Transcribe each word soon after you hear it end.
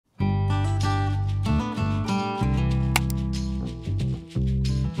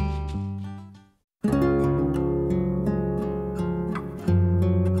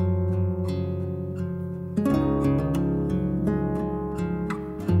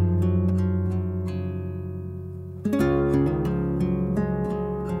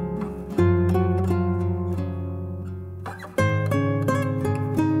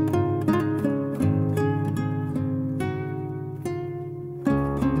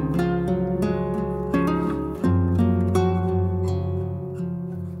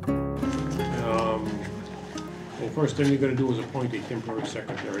first thing you're gonna do is appoint a temporary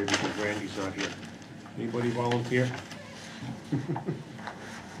secretary because Randy's not here. Anybody volunteer? You're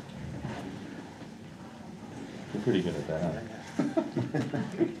pretty good at that, huh?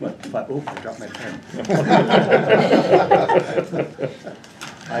 Oh, I dropped my pen.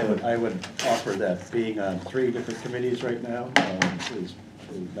 I would offer that being on 3 different committees right now is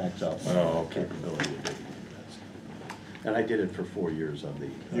max out my Oh, okay. capability of doing that. And I did it for 4 years on the.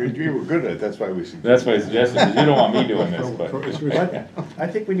 You were good at it, that's why we suggested. That's what I suggested, 'cause you don't want me doing this, but. What? I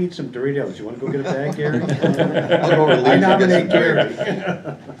think we need some Doritos. You wanna go get a bag, Gary? I'll go relieve I you. nominate Gary.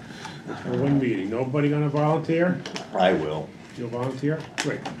 One meeting, nobody gonna volunteer? I will. You'll volunteer?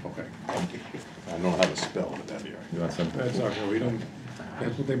 Great, okay. I don't know how to spell, but that'd be all You want some? That's okay, we don't,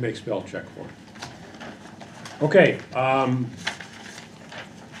 that's what they make spell check for. Okay,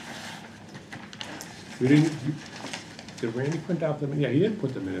 we didn't, did Randy print out the, yeah, he did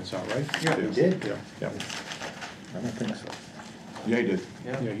put the minutes out, right? Yeah, he did. Yeah, yeah, I don't think so. right. Yeah, he did.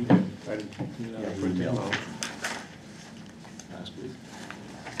 yeah, he did. I didn't Yeah, he print them emailed. out. Last week.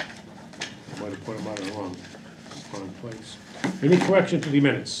 Might have put them out in the wrong place. Any correction to the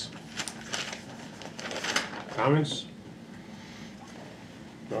minutes? Comments?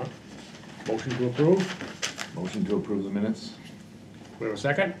 No? Motion to approve? Motion to approve the minutes? We have a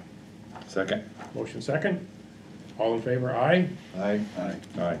second? Second? Motion second? All in favor, aye? Aye. Aye.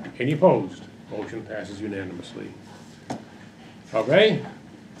 Aye. Any opposed? Motion passes unanimously. Okay,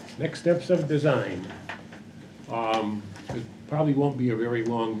 next steps of design. It probably won't be a very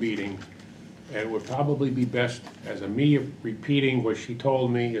long meeting, and it would probably be best, as a me repeating what she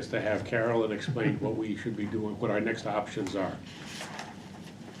told me, is to have Carolyn explain what we should be doing, what our next options are.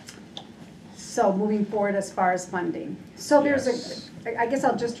 So moving forward as far as funding. So there's Yes. I guess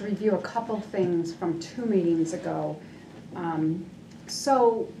I'll just review a couple things from 2 meetings ago.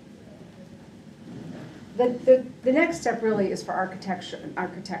 So the next step really is for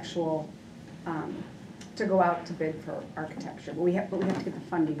architectural, to go out to bid for architecture. But we have to get the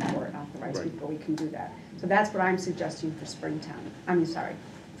funding for it authorized Right. before we can do that. So that's what I'm suggesting for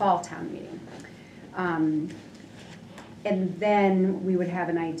fall town meeting. And then we would have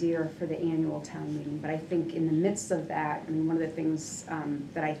an idea for the annual town meeting. But I think in the midst of that, I mean, one of the things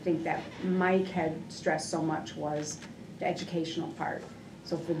that I think that Mike had stressed so much was the educational part.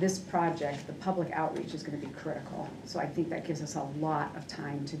 So for this project, the public outreach is going to be critical. So I think that gives us a lot of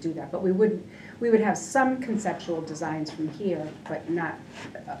time to do that. But we would have some conceptual designs from here, but not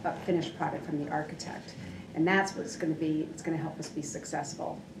a finished product from the architect. And that's what's going to be, it's going to help us be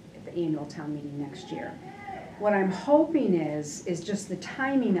successful at the annual town meeting next year. What I'm hoping is just the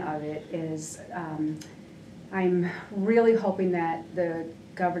timing of it is, I'm really hoping that the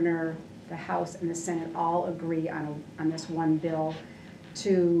governor, the House, and the Senate all agree on this one bill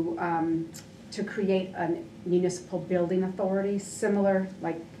to create a municipal building authority, similar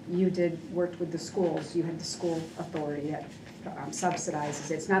like you worked with the schools. You had the school authority that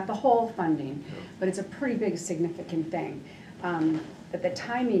subsidizes it. It's not the whole funding, but it's a pretty big significant thing. But the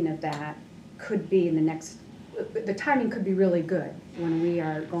timing of that could be in the timing could be really good when we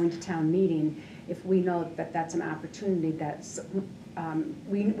are going to town meeting, if we know that that's an opportunity that's,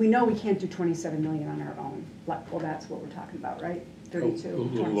 we know we can't do 27 million on our own. Well, that's what we're talking about, right? 32? A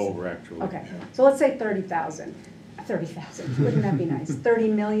little over, actually. Okay, so let's say 30,000. 30,000, wouldn't that be nice? 30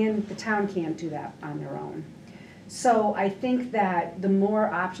 million, the town can't do that on their own. So I think that the more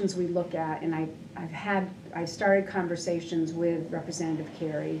options we look at, and I started conversations with Representative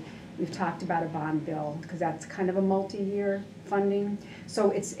Carey. We've talked about a bond bill, because that's kind of a multi-year funding.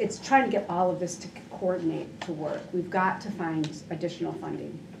 So it's trying to get all of this to coordinate to work. We've got to find additional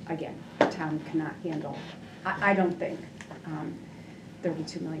funding. Again, the town cannot handle, I don't think,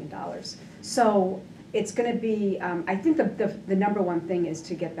 $32 million. So it's going to be, I think the number one thing is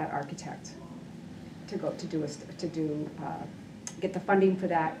to get that architect to get the funding for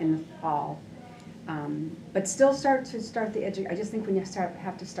that in the fall. But still start the edge. I just think when you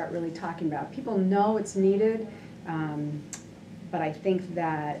have to start really talking about it. People know it's needed, but I think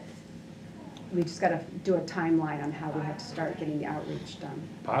that we just got to do a timeline on how we have to start getting the outreach done.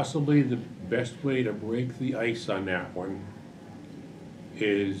 Possibly the best way to break the ice on that one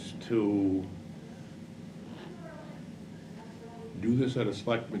is to do this at a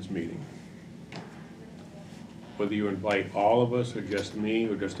selectmen's meeting. Whether you invite all of us, or just me,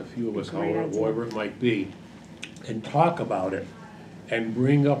 or just a few of us, Great idea. however it might be, and talk about it, and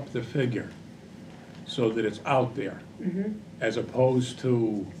bring up the figure, so that it's out there. As opposed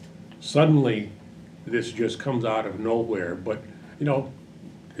to suddenly, this just comes out of nowhere, but, you know,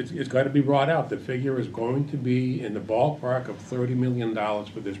 it's gotta be brought out. The figure is going to be in the ballpark of $30 million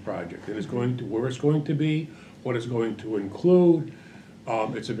for this project. And it's going to, where it's going to be, what it's going to include.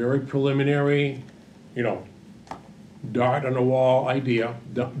 It's a very preliminary, you know, dart on the wall idea,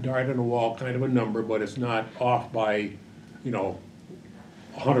 dart on the wall kind of a number, but it's not off by, you know,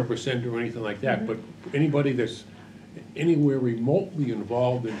 100% or anything like that. But anybody that's anywhere remotely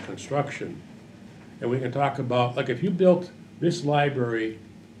involved in construction, and we can talk about, like if you built this library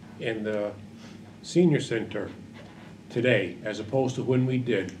and the senior center today, as opposed to when we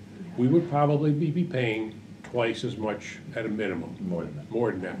did, we would probably be paying twice as much at a minimum. More than that.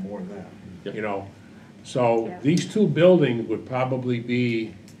 More than that. More than that. Yep. You know, so Yeah. these two buildings would probably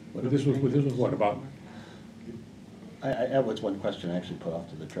be, this was what, about, That was one question I actually put off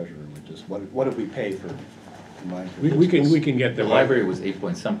to the treasurer, which is, what did we pay for combined? for we this? can get The the library was 8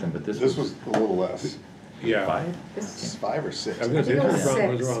 point something, but this This was was a little less. yeah. 5? It's 5 or 6. I was gonna say, It was this was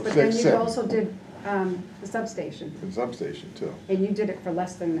around- 6, around but six, then you seven. also did the substation, And substation too. and you did it for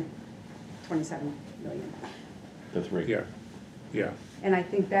less than 27 million. The 3. Yeah, yeah. And I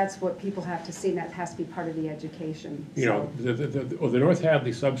think that's what people have to see, and that has to be part of the education. You know, So- the North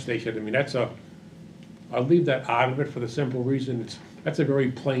Hadley substation, I mean, I'll leave that out of it for the simple reason, that's a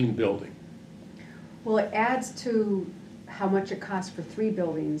very plain building. Well, it adds to how much it costs for 3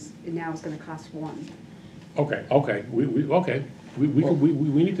 buildings, and now it's gonna cost 1. Okay, we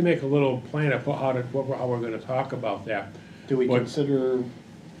need to make a little plan of how we're gonna talk about that. Do we But- consider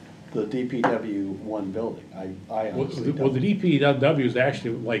the DPW one building? I Well, honestly the don't. DPW is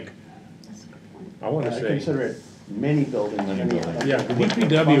actually like, That's a good point. I wanna I say. consider it many buildings. Many many- buildings. Yeah, the with DPW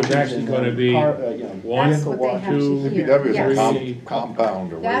is functions actually and gonna be car, one, That's what they have two, to hear. DPW is Yes. a Three.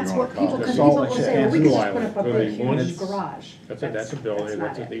 compound or whatever That's you what wanna people, call because it. Salt people will shed. say, well, we can just put Two up a island. big One huge is- garage. that's a building,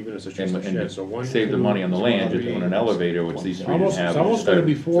 not that's it. even, it's just And, a shed, so one, save the two, money on the land, just three. doing an elevator, which these three didn't Almost, have. it's and almost just gonna started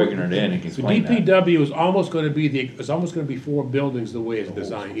be four. Figuring it in, and The explain that. DPW is almost gonna be it's almost gonna be 4 buildings the way it's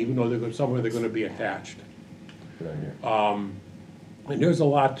designed, even though somewhere they're gonna be attached. Good idea. And there's a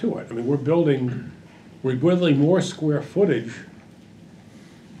lot to it. I mean, we're building more square footage.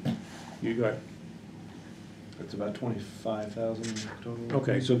 You got, It's about 25,000 total.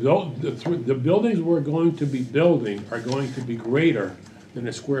 okay, so the buildings we're going to be building are going to be greater than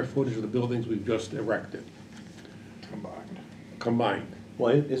the square footage of the buildings we've just erected, combined.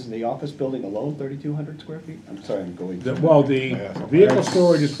 Well, isn't the office building alone 3,200 square feet? I'm sorry, I'm going. Well, the vehicle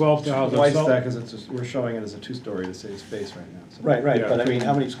storage is 12,000. White so- stack is, we're showing it as a 2-story to save space right now. So- Right, Yeah. but I mean,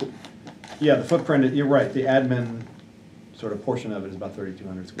 how many, Yeah, the footprint, you're right, the admin sort of portion of it is about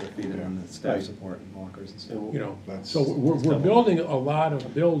 3,200 square feet, and then the staff Right. support and lockers and stuff. You know, That's- so we're building a lot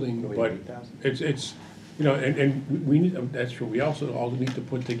of building, Wait, but 8,000? it's, you know, and we need, that's true, we also need to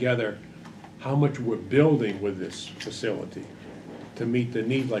put together how much we're building with this facility to meet the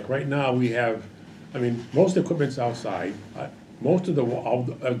need. Like right now, we have, I mean, most equipment's outside, most of the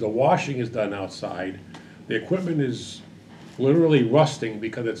washing is done outside. The equipment is literally rusting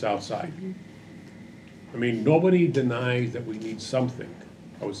because it's outside. I mean, nobody denies that we need something.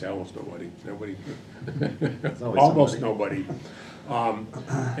 I would say almost nobody, always almost nobody.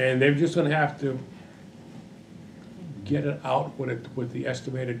 And they're just gonna have to get it out what the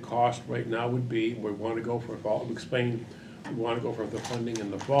estimated cost right now would be. We wanna go for fall, explain, we wanna go for the funding in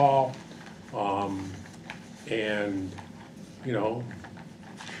the fall. And, you know,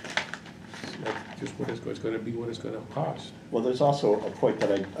 just what it's gonna be, what it's gonna cost. well, there's also a point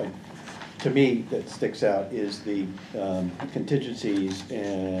that to me, that sticks out is the contingencies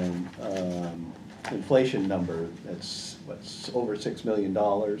and inflation number. That's, what's over $6 million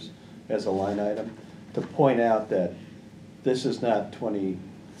as a line item. To point out that this is not $27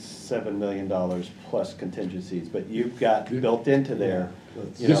 million plus contingencies, but you've got built into there,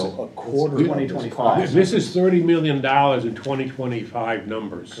 you This- know, a quarter of this- this 2025. cost. This is $30 million in 2025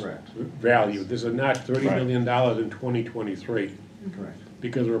 numbers. Correct. Value. This is not $30 million in 2023. Correct.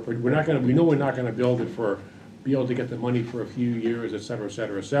 Because we're not gonna, we know we're not gonna build it be able to get the money for a few years, et cetera, et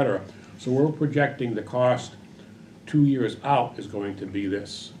cetera, et cetera. So we're projecting the cost 2 years out is going to be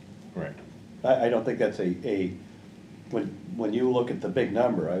this. Right. I don't think that's when you look at the big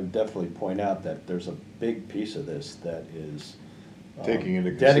number, I would definitely point out that there's a big piece of this that is Taking into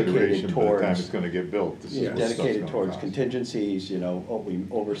dedicated consideration by the time towards, it's gonna get built. This is what stuff's dedicated gonna towards cost. contingencies, you know,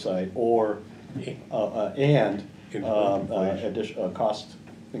 oversight, or, and additional cost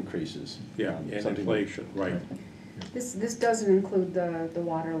increases. Yeah, and Something- inflation, right. This doesn't include the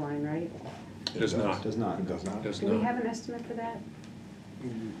water line, right? It does not. Does not. It does not. Does Do we not. have an estimate for that?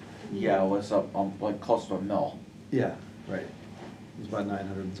 Yeah, it was up, like close to a mill. Yeah, right. It was about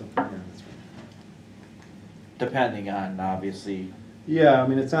 900 and something, yeah, that's right. Depending on, obviously, Yeah, I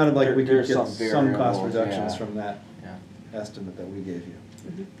mean, it sounded like we could There's get some some cost variables, reductions yeah. from that yeah. estimate that we gave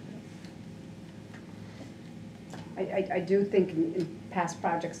you. I do think in past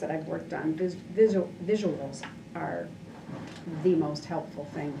projects that I've worked on, visuals are the most helpful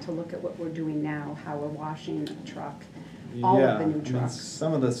thing, to look at what we're doing now, how we're washing a truck, all of the new Yeah, I mean, trucks.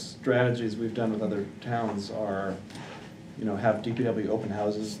 some of the strategies we've done with other towns are, have DPW open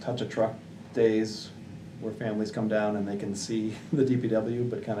houses, touch a truck days, where families come down and they can see the DPW,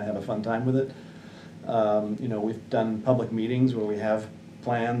 but kind of have a fun time with it. We've done public meetings where we have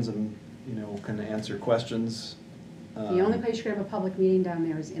plans and, can answer questions. The only place you could have a public meeting down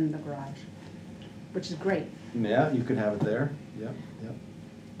there is in the garage, which is great. Yeah, you could have it there, yep.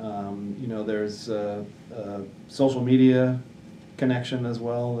 There's a social media connection as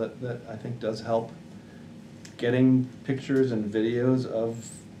well that I think does help. Getting pictures and videos of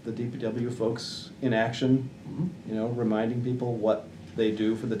the DPW folks in action, reminding people what they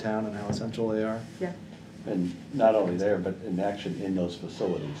do for the town and how essential they are. Yeah. And not only there, but in action in those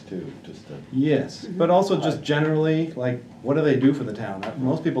facilities too, just to. Yes, but also just generally, like, what do they do for the town?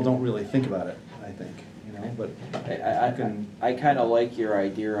 Most people don't really think about it, I think, but you can. I kinda like your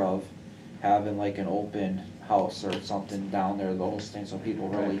idea of having like an open house or something down there, those things, so people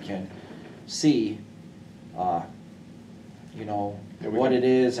really can see, Yeah, we what can- it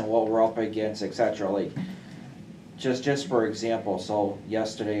is and what we're up against, et cetera, like, just for example, so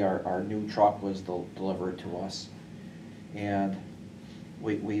yesterday our new truck was delivered to us, and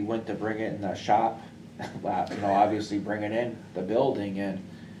we went to bring it in the shop, obviously bring it in the building, and,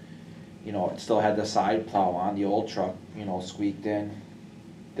 it still had the side plow on, the old truck, squeaked in.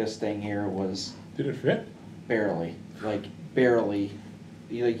 This thing here was Did it fit? barely,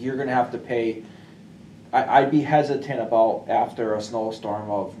 you're gonna have to pay. I'd be hesitant about, after a snowstorm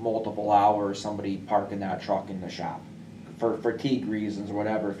of multiple hours, somebody parking that truck in the shop for fatigue reasons or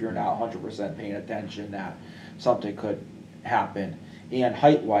whatever, if you're not 100% paying attention, that something could happen. And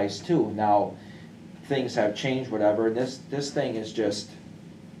height-wise too, now, things have changed, whatever, this thing is just,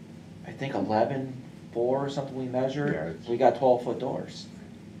 I think 11.4 or something we measured. Yeah, it's- We got 12-foot doors.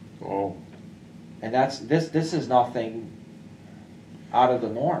 Oh, And this is nothing out of the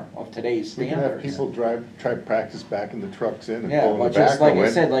norm of today's We can have standards. people try practice backing the trucks in and Yeah, pulling the but just like backhoe I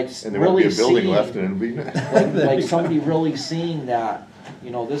in, said, like, and there won't be a really building seeing- left and it'll be. Like somebody really seeing that,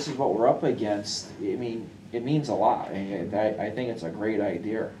 this is what we're up against, it means a lot, and I think it's a great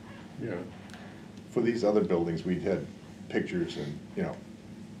idea. yeah. For these other buildings, we had pictures and,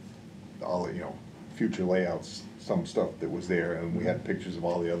 all the, future layouts, some stuff that was there, and we had pictures of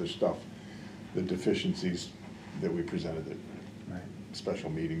all the other stuff, the deficiencies that we presented at Right. special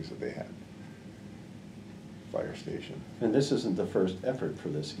meetings that they had. Fire station. And this isn't the first effort for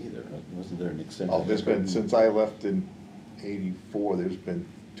this either, wasn't there an extensive? Oh, there's been, effort? since I left in '84, there's been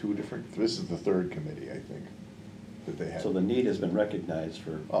 2 different, this is the 3rd committee, I think, that they had. So the need has been recognized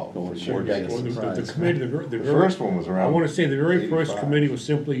for Oh, going for sure. more Well, decades. the Surprise. committee, The first one was I around. wanna say the very first 85. committee was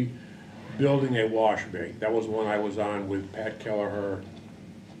simply building a wash bay. That was one I was on with Pat Kelleher,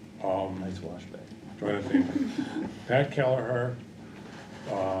 Nice wash bay. trying to think. Pat Kelleher,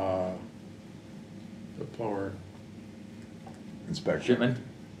 the plumber, Inspector. Shipman?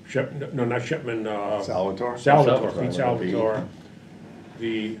 no, not Shipman, Salvatore? Salvatore, Salvatore. Pete Salvatore.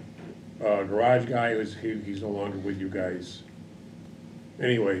 The garage guy, he's no longer with you guys.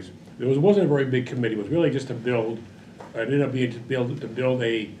 Anyways, wasn't a very big committee, it was really just to build, it ended up being to build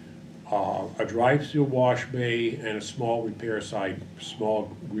a drive-through wash bay and a small repair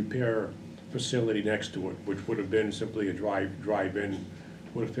facility next to it, which would have been simply a drive-in,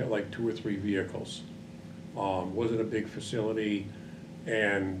 would have fit like 2 or 3 vehicles. Wasn't a big facility,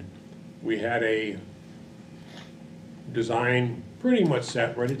 and we had a design pretty much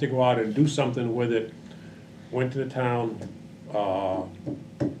set, ready to go out and do something with it. Went to the town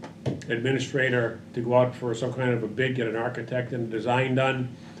administrator to go out for some kind of a bid, get an architect and design done.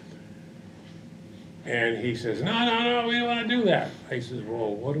 And he says, no, we don't wanna do that. I says,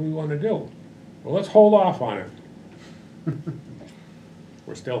 well, what do we wanna do? Well, let's hold off on it.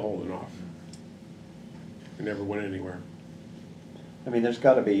 We're still holding off. It never went anywhere. I mean, there's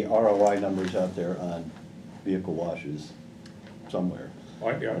gotta be ROI numbers out there on vehicle washes somewhere.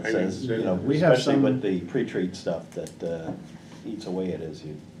 Yeah, It I says, mean, we have especially some- with the pre-treat stuff that eats away at it as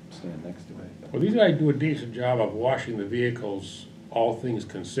you stand next to it. well, these guys do a decent job of washing the vehicles, all things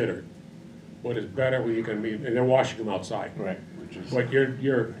considered. What is better when you can be, and they're washing them outside. Right, which is. But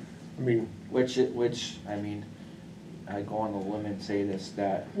you're, I mean, Which, I go on the limb and say this,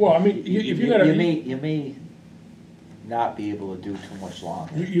 that. well, I mean, if you gotta, You may not be able to do too much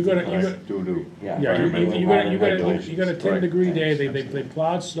longer. you gotta, Due yeah, Yeah. you environmental got a 10 regulations. degree day, they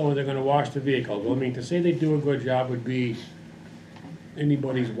plowed snow, and they're gonna wash the vehicle. Well, I mean, to say they do a good job would be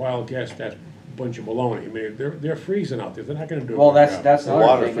anybody's wild guess, bunch of baloney. I mean, they're freezing out there, they're not gonna do a Well, good job. that's The another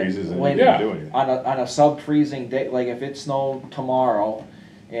water thing. freezes and you When- can't do anything. On a sub-freezing day, like if it snowed tomorrow,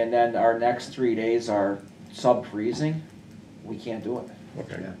 and then our next 3 days are sub-freezing, we can't do it.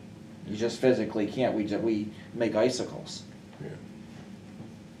 Okay, Yeah. You just physically can't, we make icicles, yeah.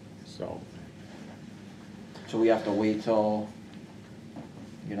 So, so we have to wait till,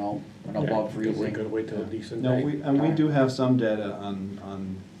 an yeah, above we freezing. gotta wait till a decent No, day. we do have some data on,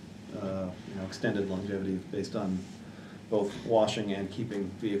 extended longevity based on both washing and keeping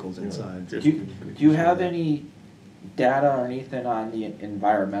vehicles inside. Do Do you have any data or anything on the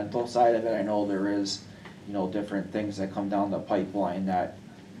environmental side of it? I know there is, different things that come down the pipeline that,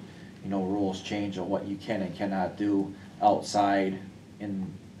 rules change on what you can and cannot do outside in,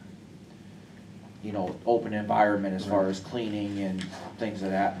 open environment as far as cleaning and things of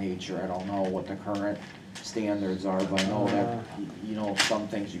that nature. I don't know what the current standards are, but I know that, some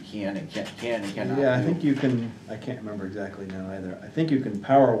things you can and cannot do. Yeah, I think you can, I can't remember exactly now either. I think you can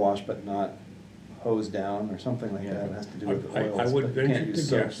power wash but not hose down or something like that. It has to do with I oils, would but you can't venture use to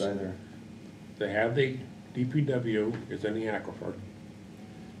soaps guess. either. They have the DPW is in the aquifer.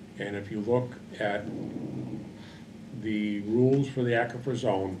 And if you look at the rules for the aquifer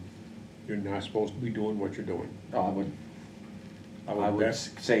zone, you're not supposed to be doing what you're doing. No, I would bet-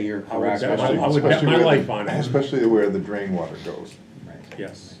 say you're I would correct. bet my life on it. Especially where the drain water goes. Right.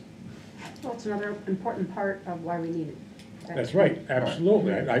 Yes, Well, it's another important part of why we need it. that's right,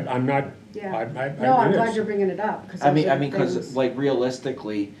 absolutely. I'm not, Yeah. I No, I'm it glad is. you're bringing it up, because I mean, cause like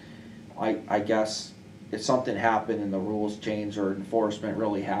realistically, I guess if something happened and the rules changed or enforcement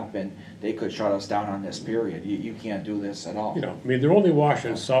really happened, they could shut us down on this period. You can't do this at all. You know, I mean, they're only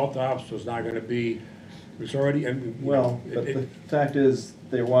washing salt off, so it's not gonna be, it's already, and, you Well, know, but the fact is,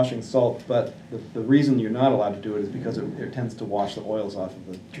 they're washing salt, but the reason you're not allowed to do it is because it tends to wash the oils off of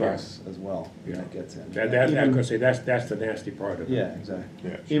the trucks as well, when Yeah. that gets in. I'm Even- gonna say, that's the nasty part of it. Yeah, exactly.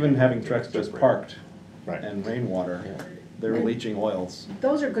 Yeah. Even having trucks just parked Right. and rainwater, they're And- leaching oils.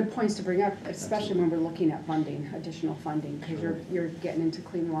 Those are good points to bring up, especially when we're looking at funding, additional funding, because you're getting into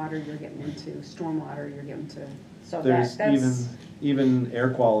clean water, you're getting into stormwater, you're getting to, so There's that's. even air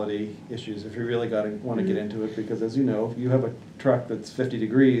quality issues, if you really wanna get into it, because as you know, if you have a truck that's 50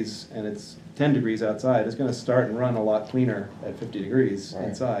 degrees and it's 10 degrees outside, it's gonna start and run a lot cleaner at 50 degrees Right.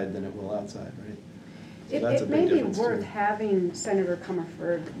 inside than it will outside, right? So that's a It big may be difference, worth too. having Senator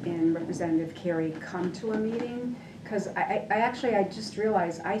Comerford and Representative Carey come to a meeting, because I just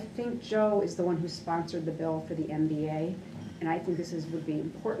realized, I think Joe is the one who sponsored the bill for the MBA, and I think would be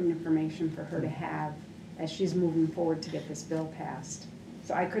important information for her to have as she's moving forward to get this bill passed.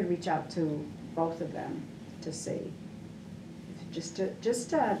 So I could reach out to both of them to see,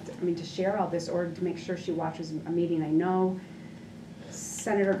 to share all this, or to make sure she watches a meeting. I know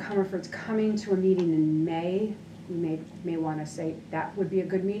Senator Comerford's coming to a meeting in May. We may want to say that would be a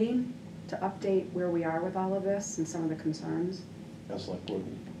good meeting to update where we are with all of this and some of the concerns. That's like, what-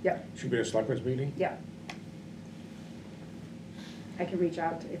 Yep, Should be a selectmen's meeting? yep. I can reach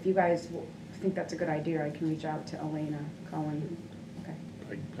out, if you guys think that's a good idea, I can reach out to Elena Cohen.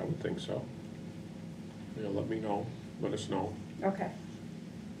 Okay, I would think so. Yeah, let me know, let us know. okay.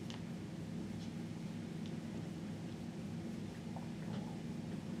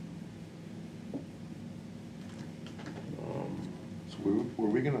 So were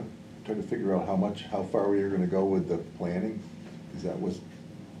we gonna try to figure out how far we were gonna go with the planning? Is that was,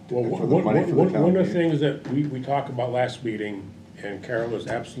 Well, for the money for the town one of the meeting? things that we talked about last meeting, and Carol is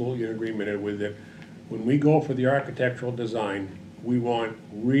absolutely in agreement with it, when we go for the architectural design, we want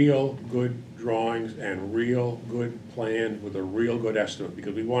real good drawings and real good plans with a real good estimate,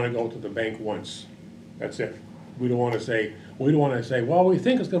 because we wanna go to the bank once. That's it. We don't wanna say, well, we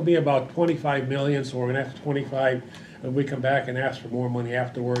think it's gonna be about 25 million, so we're gonna have 25, and we come back and ask for more money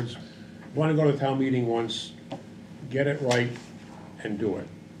afterwards. We wanna go to the town meeting once, get it right, and do it.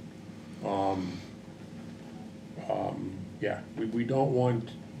 Yeah, we don't want.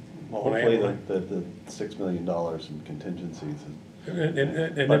 well, when I- hopefully the $6 million in contingencies.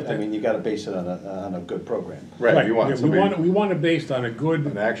 and But, I mean, you gotta base it on a good program. Right, you yeah, want somebody, we want it based on a an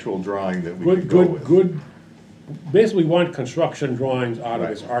good, actual drawing that we could good, go good, with. good, basically we want construction drawings out of Right.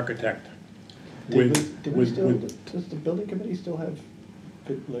 this architect. Did we with- still, with- does the building committee still have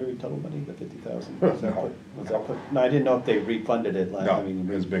Larry Tuttle money, the 50,000? Was that put? No, I didn't know if they refunded it. I mean,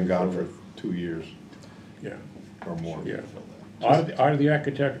 No, it's been gone for 2 years Yeah, or more. yeah. Out of the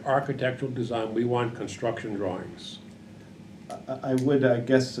architectural design, we want construction drawings. I would, I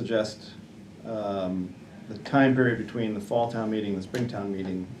guess, suggest the time period between the fall town meeting and the spring town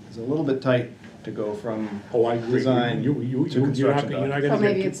meeting is a little bit tight to go from Oh, I agree. design You- to you're not construction. you're not done. gonna So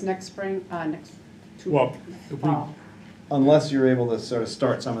maybe get- it's next spring, next Well, if we- fall. Unless you're able to sort of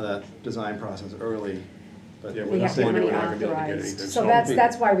start some of that design process early, but. Yeah, We we're have not the saying money we're not gonna be able to get authorized, anything. so So-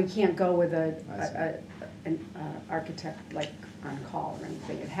 that's why we can't go with I see. an architect like on call or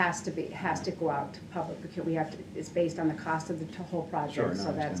anything. It has to go out to public, because we have to, it's based on the cost of the whole Sure, project, no, so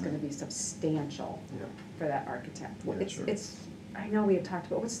I that's understand gonna be substantial Yeah. for that architect. Yeah, It's, sure. it's, I know we had talked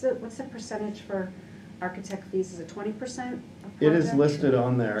about, what's the percentage for architect fees? Is it 20%? It is listed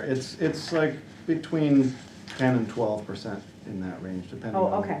on there. It's like between 10 and 12% in that range, depending Oh,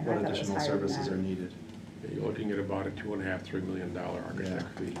 on okay. I what thought it was additional higher than services that. are needed. You're looking at about a $2.5, $3 million architect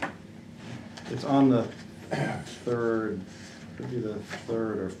fee. It's on the third, could be the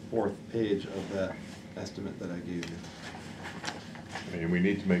third or fourth page of that estimate that I gave you. I mean, we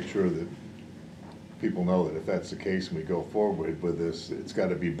need to make sure that people know that if that's the case and we go forward with this, it's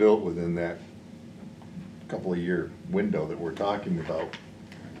gotta be built within that couple of year window that we're talking about.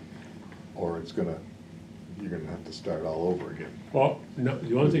 Or you're gonna have to start all over again. Well, no,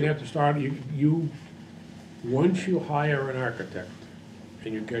 the only thing you have to start, once you hire an architect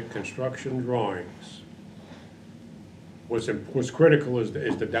and you get construction drawings, what's critical is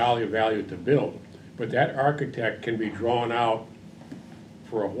the dollar value to build. But that architect can be drawn out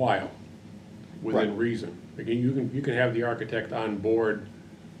for a while, within Right. reason. Again, you can have the architect on board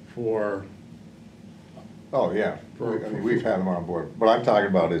for, Oh, yeah, I mean, we've had them on board. What I'm talking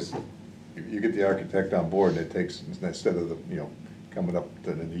about is, you get the architect on board, and it takes, instead of coming up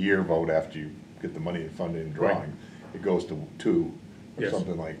to the year vote after you get the money and funding and Right. drawing, it goes to 2, or Yes.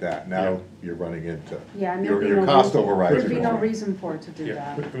 something like that. Yeah. Now, you're running into, Yeah, and there'd be no your cost reason- overrides are There'd be no going. reason for it to do yeah.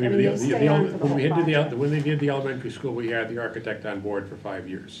 that. I I mean, mean, they stay on for the whole project. when they did the elementary school, we had the architect on board for 5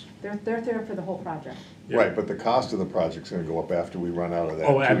 years. They're there for the whole project. Yeah. Right, but the cost of the project's gonna go up after we run out of that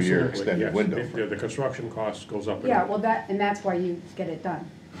Oh, 2-year absolutely, extended yes. window. The construction cost goes up. Yeah, well, that's why you get it done,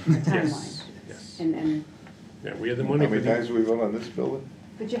 the timeline. Yes, yes. And, Yeah, we had the How money for many the. times have we voted on this building?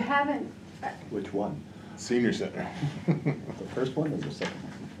 but you haven't, Which one? Senior center. The first one or the second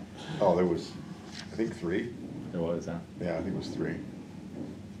one? Oh, there was, I think 3. There was, huh? Yeah, I think it was 3.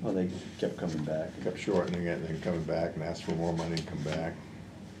 Well, they kept coming back. Kept shortening it and then coming back and asked for more money and come back.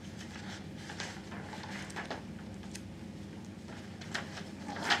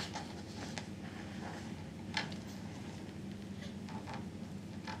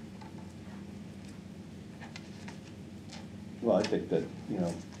 Well, I think that,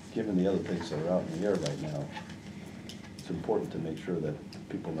 given the other things that are out in the air right now, it's important to make sure that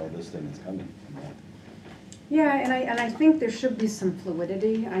people know this thing is coming. yeah, and I think there should be some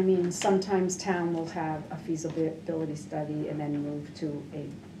fluidity. I mean, sometimes town will have a feasibility study and then move to a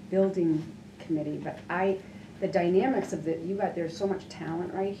building committee, but the dynamics of there's so much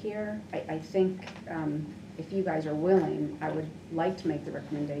talent right here. I think, if you guys are willing, I would like to make the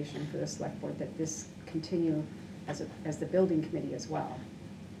recommendation for the select board that this continue as the building committee as well.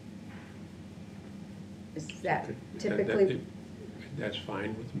 Is that typically? That's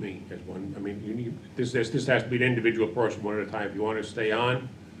fine with me, as one, I mean, this has to be an individual person, one at a time. If you want to stay on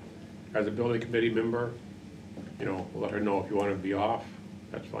as a building committee member, we'll let her know. If you want to be off,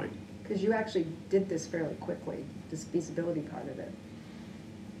 that's fine. Because you actually did this fairly quickly, this feasibility part of it.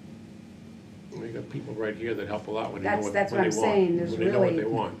 We got people right here that help a lot when they know what they want. That's what I'm saying, there's when they know what they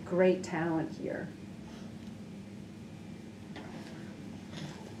really want. great talent here.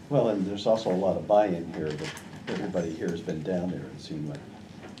 Well, and there's also a lot of buy-in here, that everybody here has been down there, it seemed like.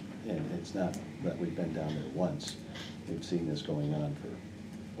 And it's not that we've been down there once. We've seen this going on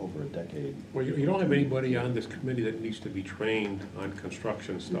for over a decade. Well, you don't have anybody on this committee that needs to be trained on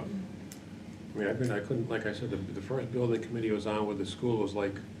construction stuff. I mean, I couldn't, like I said, the first building committee I was on with the school was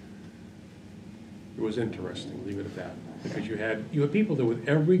like, it was interesting, leave it at that. Because you had people there with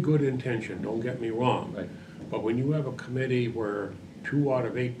every good intention, don't get me wrong. Right. But when you have a committee where 2 out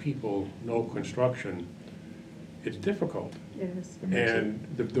of 8 people know construction, it's difficult. It is. And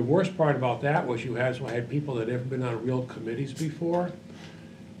the worst part about that was you had people that had been on real committees before,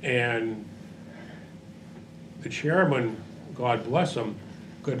 and the chairman, God bless him,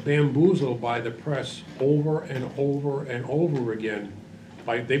 got bamboozled by the press over and over and over again.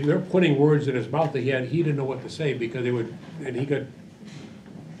 They're putting words in his mouth that he didn't know what to say, because he'd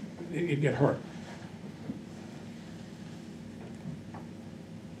get hurt.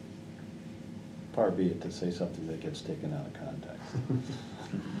 Far be it to say something that gets taken out of context.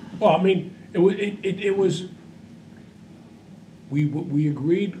 Well, I mean, it was, we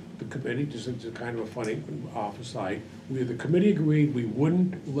agreed, the committee, just it's a kind of a funny off aside, the committee agreed we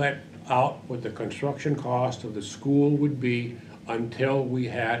wouldn't let out what the construction cost of the school would be until we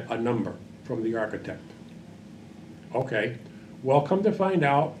had a number from the architect. Okay, well, come to find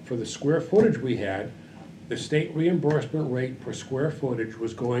out, for the square footage we had, the state reimbursement rate per square footage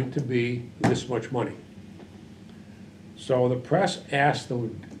was going to be this much money. So the press asked the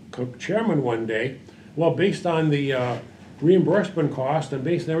chairman one day, well, based on the reimbursement cost and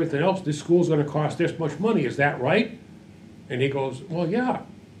based on everything else, this school's gonna cost this much money, is that right? And he goes, well, yeah.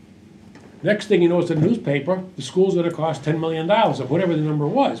 Next thing you know, it's in the newspaper, the school's gonna cost $10 million, or whatever the number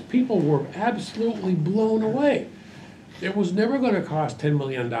was. People were absolutely blown away. It was never gonna cost $10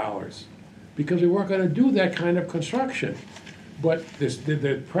 million, because we weren't gonna do that kind of construction. But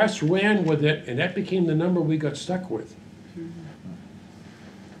the press ran with it, and that became the number we got stuck with.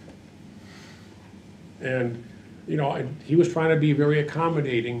 And, you know, and he was trying to be very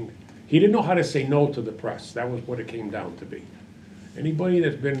accommodating. He didn't know how to say no to the press. That was what it came down to be. Anybody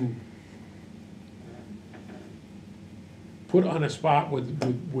that's been put on a spot with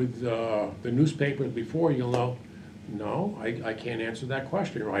the newspapers before, you'll know, no, I can't answer that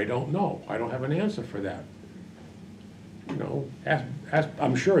question, or I don't know. I don't have an answer for that. You know,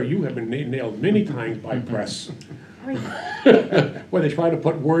 I'm sure you have been nailed many times by press, where they try to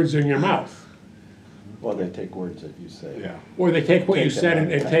put words in your mouth. Well, they take words that you say. Yeah. Or they take what you Take said them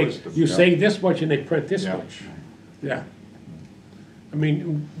and out. take, you say this much and they print this Yeah. much. Yeah. I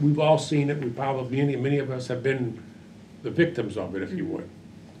mean, we've all seen it, we probably, many of us have been the victims of it, if you would.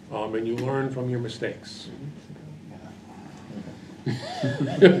 And you learn from your mistakes.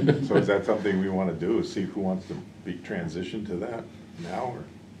 So is that something we want to do, is see who wants to be transitioned to that now, or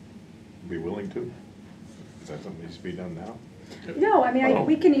be willing to? Is that something that needs to be done now? No, I mean,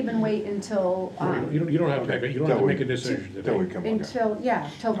 we can even wait until, You don't have to make, you don't have to make a decision Till we today. come, okay.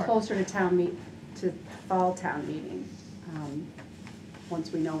 till closer to to fall town meeting.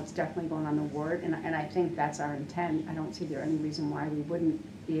 Once we know it's definitely going on the warrant, and I think that's our intent. I don't see there any reason why we wouldn't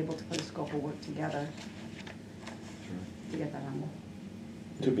be able to put a scope of work together to get that on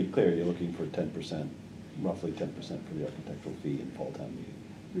there. To be clear, you're looking for 10%, roughly 10% for the architectural fee in fall town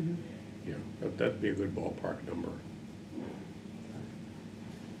meeting. Yeah, that'd be a good ballpark number.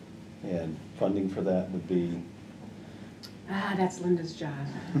 And funding for that would be, That's Linda's job.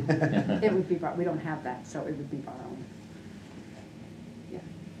 It would be, we don't have that, so it would be borrowing. Yeah.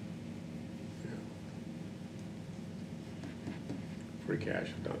 Free cash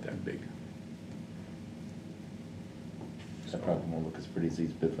is not that big. That probably won't look as pretty as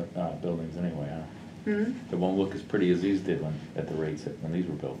these buildings anyway, huh? Hmm? It won't look as pretty as these did at the rates when these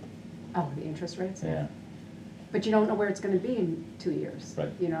were built. Oh, the interest rates? Yeah. But you don't know where it's gonna be in 2 years. Right.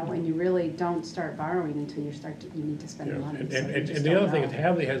 You know, and you really don't start borrowing until you need to spend Yeah. the money. And so you and just the don't other thing know. is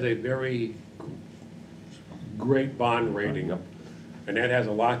Hadley has a very great bond rating. Yep. And that has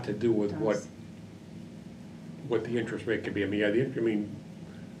a lot to do with It what does. the interest rate could be. I mean,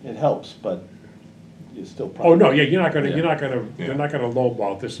 it helps, but you still oh, probably. no, yeah, you're not gonna Yeah.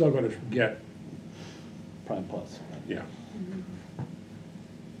 lowball it. They're still gonna get, Prime plus. yeah.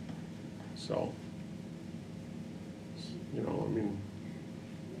 So, you know, I mean,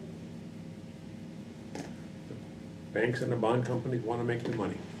 the banks and the bond companies wanna make their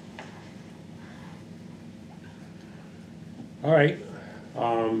money. All right,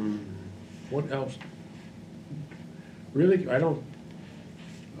 what else? Really, I don't,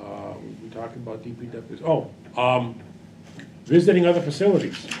 we talked about DPWs, visiting other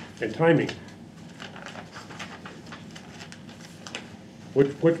facilities and timing. Where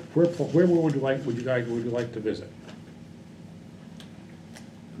would you like to visit?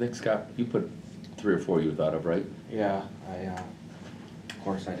 I think, Scott, you put 3 or 4 you thought of, right? Yeah, of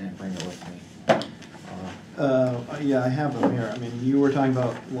course I didn't bring it with me. Yeah, I have them here. I mean, you were talking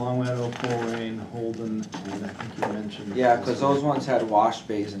about Long Meadow, Coleraine, Holden, and I think you mentioned. Yeah, cause those ones had wash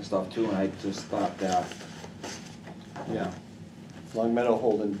bays and stuff too, and I just thought that, Yeah. Long Meadow,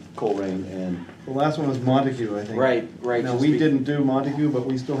 Holden, Coleraine, and The last one was Montague, I think. right. No, just we be- didn't do Montague, but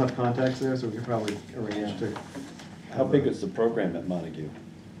we still have contacts there, so we could probably arrange to. how big is the program at Montague?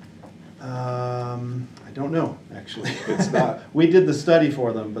 I don't know, actually. It's not, We did the study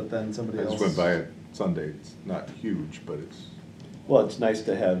for them, but then somebody I else. just went by it Sunday, it's not huge, but it's, Well, it's nice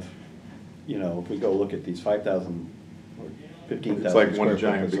to have, you know, if we go look at these 5,000 or 15,000. it's like square one foot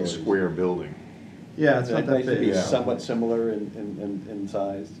giant big facilities. square building. Yeah, it's Is not it that nice to be big. Yeah. somewhat similar in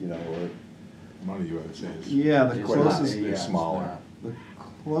size, you know, or, Money, you would say, is Yeah, the It's quite not- closest, yeah, it's smaller. not. the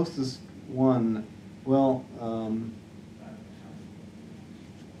closest one, well,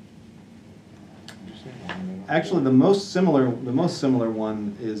 actually, the most similar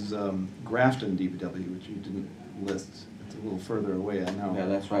one is Grafton DPW, which you didn't list at It's a little further away, I know. Yeah,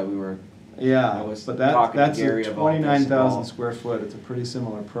 that's why we were, I Yeah, was but talking to that's Gary a about this 29,000 about- square foot, it's a pretty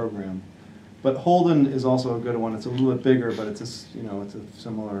similar program. But Holden is also a good one, it's a little bit bigger, but it's a, it's a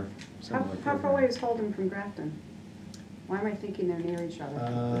similar How program. far away is Holden from Grafton? Why am I thinking they're near each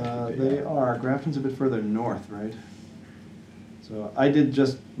other? They are, Grafton's a bit further north, right? So I did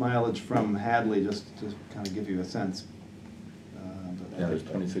just mileage from Hadley, just to kind of give you a sense. But Yeah, there's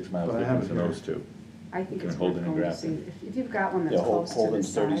 26 miles But I have difference it in here. those two. I think Between it's worth Holden and going to see, Grafton. if you've got one Yeah, that's close to this Holden's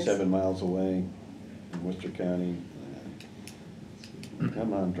size. 37 miles away in Worcester County.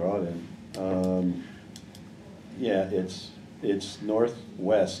 Come on, draw it in. Yeah, it's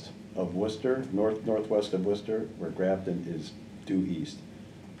northwest of Worcester, northwest of Worcester, where Grafton is due east.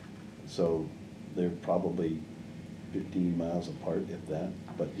 So they're probably 15 miles apart, if that,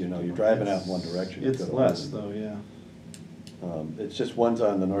 but you're driving out in one direction. It's you go to less Holden. though, yeah. It's just one's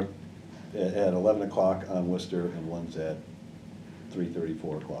on the north, at 11 o'clock on Worcester, and one's at 3:30,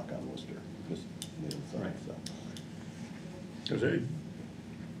 4 o'clock on Worcester, just on the other side, Right. so. 'Cause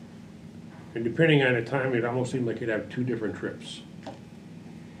and depending on the time, it almost seemed like you'd have two different trips.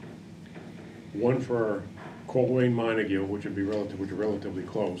 One for Colway, Montague, which would be relatively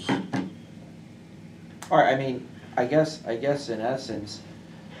close. All right, I mean, I guess in essence,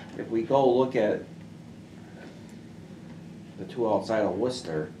 if we go look at the two outside of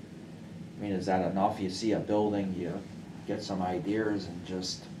Worcester, I mean, is that enough? You see a building, you get some ideas and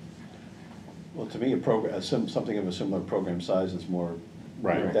just, Well, to me, a program, something of a similar program size is more,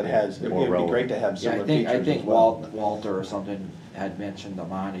 Right. that has, it More would be great relevant. to have yeah, similar I features think as well. Walter or something had mentioned the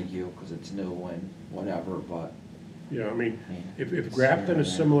Montague, because it's new and whatever, but, Yeah, I mean, I mean, if Grafton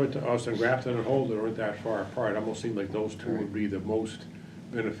is similar to us and Grafton and Holden aren't that far apart, it almost seems like those two would be the most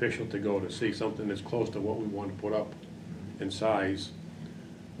beneficial to go to see something that's close to what we want to put up in size.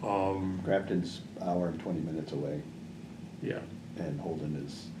 Grafton's hour and 20 minutes away, Yeah, and Holden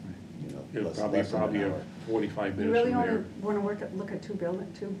is, it's less probably than an a hour. 45 You minutes really from only there. want to look at two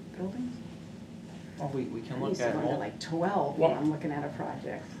buildings? well, we can I look used to at look at all. like 12 when Well- I'm looking at a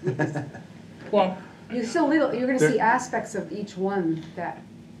project. Because Well, you're gonna There- see aspects of each one that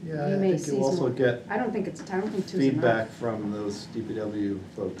Yeah, you I may think see. you'll also some- get I don't think two's enough. feedback from those DPW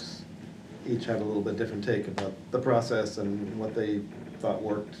folks. Each had a little bit different take about the process and what they thought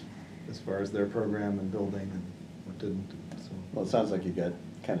worked as far as their program and building and what didn't, so. Well, it sounds like you got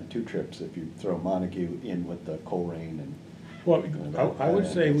kind of two trips if you throw Montague in with the Coleraine and. well, I would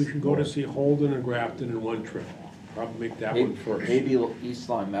say we should go to see Holden and Grafton in one trip. Probably make that one first. Maybe East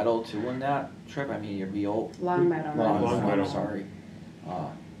Long Meadow too in that trip, I mean, you'd be old. Long Meadow. Long Meadow. I'm sorry.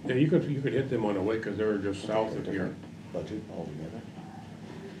 Yeah, you could hit them on the way, because they're just south of here. Budget altogether,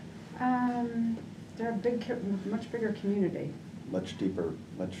 They're a much bigger community, much deeper,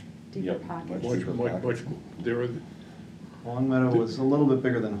 much. deeper Yep, pockets. Much, deeper much, pockets. there are, Long Meadow was a little bit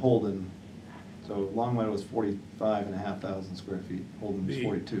bigger than Holden. So Long Meadow was 45,500 square feet, Holden was The-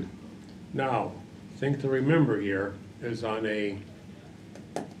 42. now, thing to remember here is on a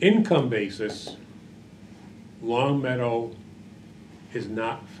income basis, Long Meadow is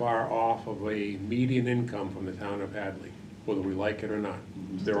not far off of a median income from the town of Hadley, whether we like it or not.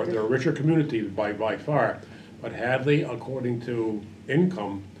 They're a richer community by far, but Hadley, according to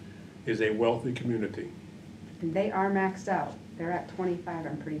income, is a wealthy community. And they are maxed out. They're at 25,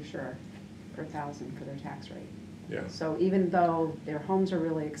 I'm pretty sure, per thousand for their tax rate. Yeah. So even though their homes are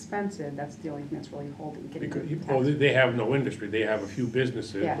really expensive, that's the only thing that's really holding, getting Because, the well, tax. they have no industry, they have a few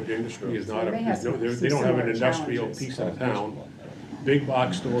businesses, Yeah. but industry is So not, they may have is no- some they don't have an similar industrial challenges. piece of the town. Big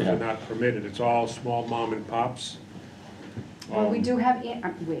box stores are not permitted, it's all small mom and pops. Well, we do have,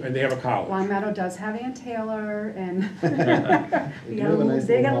 wait. And they have a Long college. Meadow does have Ann Taylor and They do have a nice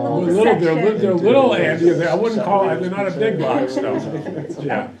they got a little little mall. They're section. little, and I wouldn't call, they're not a big box though,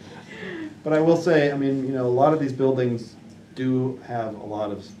 yeah. But I will say, I mean, a lot of these buildings do have a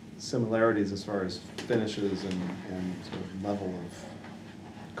lot of similarities as far as finishes and sort of level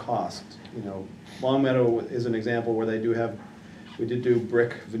of cost. Long Meadow is an example where we did do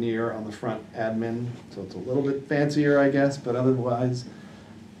brick veneer on the front admin, so it's a little bit fancier, I guess, but otherwise,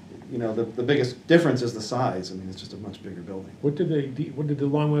 the biggest difference is the size. I mean, it's just a much bigger building. What did the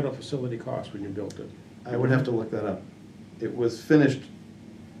Long Meadow facility cost when you built it? I would have to look that up. It was finished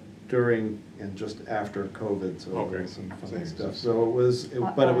during and just after COVID, so Okay. there was some funny Same. stuff. So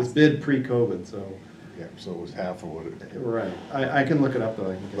but it was bid pre-COVID, so, Yeah, so it was half of what it, right. I can look it up, though.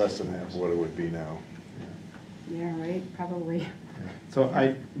 I can get less than half of what it would be now. Yeah, right, probably. So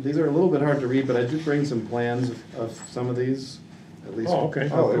these are a little bit hard to read, but I did bring some plans of some of these, at least. Oh, okay.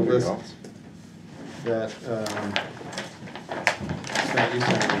 of Oh, the there we go. lists that, Scott, you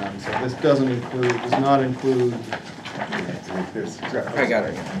sent me on. So this does not include I got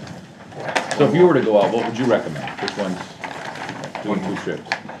it. So if you were to go out, what would you recommend? Which one's doing 2 shifts?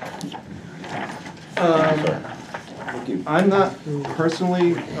 Sorry. I'm not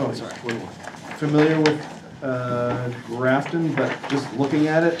personally, familiar with Grafton, but just looking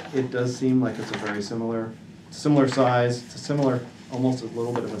at it, it does seem like it's a very similar size, it's a similar, almost a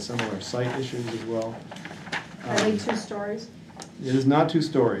little bit of a similar site issues as well. Are they 2 stories? It is not 2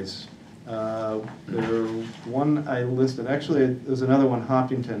 stories. There, one I listed, actually, there's another one,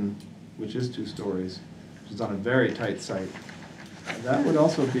 Hopkinton, which is 2 stories, which is on a very tight site. That would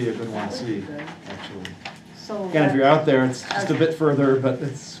also be a good one to see, actually. So Again, if you're out there, it's just a bit further, but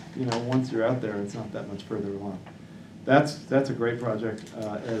it's, you know, once you're out there, it's not that much further along. That's a great project.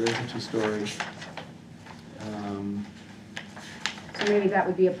 It is a 2-story. So maybe that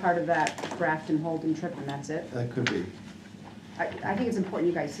would be a part of that Grafton Holden trip, and that's it? That could be. I think it's important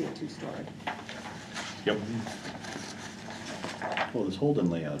you guys see a 2-story. Yep. Well, this Holden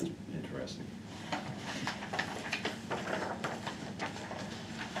layout is interesting.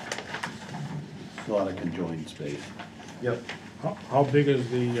 A lot of conjoined space. Yep. How big is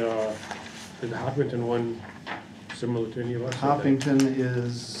the Hopkinton one similar to any of us? Hopkinton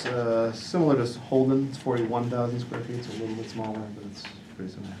is similar to Holden. It's 41,000 square feet. It's a little bit smaller, but it's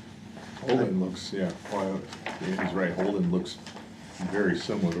pretty similar. Holden looks, yeah, well, Andy's right, Holden looks very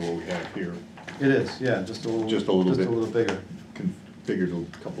similar to what we have here. It is, yeah, just a little bigger. Configured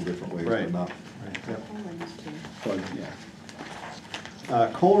a couple different ways, Right. but not. Right, yep. But, yeah.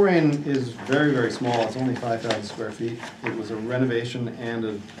 Coleraine is very, very small. It's only 5,000 square feet. It was a renovation and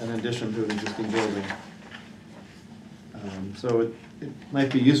an addition to an existing building. So it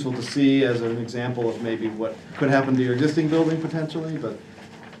might be useful to see as an example of maybe what could happen to your existing building potentially, but,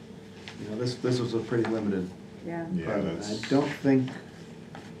 you know, this was a pretty limited. Yeah. Yeah, project. that's. I don't think.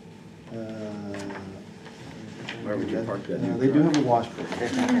 Where would you park that? They do have a wash bay.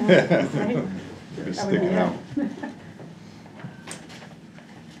 It's sticking out.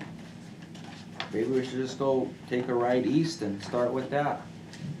 Maybe we should just go take a ride east and start with that.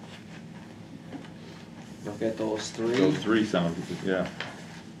 Look at those 3. Those 3 sound, yeah.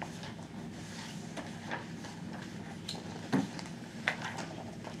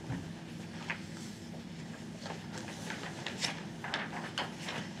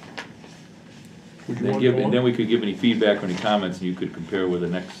 Would you And then want give, to and then we could give any feedback or any comments, and you could compare with the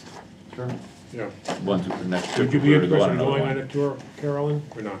next Sure. Yeah. ones, the next trip. Would you if be we were to go interested in another going one. on a tour, Carolyn,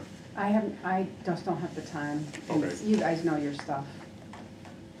 or not? I just don't have the time. And Okay. you guys know your stuff.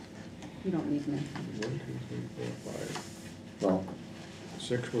 You don't need me. 1, 2, 3, 4, 5. Well,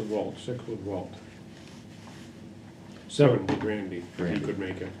 6 with Walt, 6 with Walt. 7 with Randy, if he Randy. could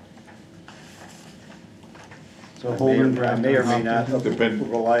make it. So I Holden, may or may not Grafton, Depend-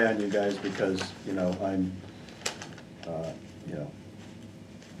 rely on you guys because, you know, you know,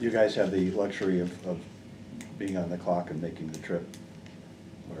 you guys have the luxury of being on the clock and making the trip,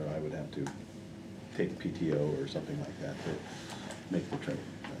 where I would have to take PTO or something like that to make the trip.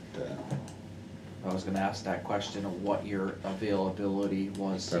 But, I was gonna ask that question of what your availability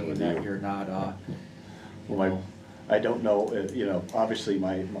was, Start seeing with that you. you're not, well, I don't know, you know, obviously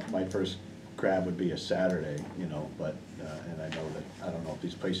my first grab would be a Saturday, you know, but, and I know that, I don't know if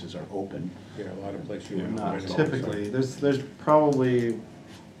these places are open. Yeah, a lot of places you Yeah. wouldn't not find it. typically. There's probably,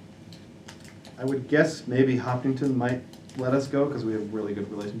 I would guess maybe Hopkinton might let us go, because we have a really good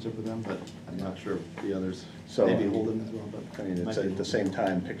relationship with them, but I'm not sure if the others, So, maybe Holden as well, but. I mean, it's might be at the same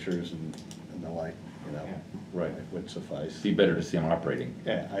time, pictures and the like, you know, Right. would suffice. Be better to see them operating.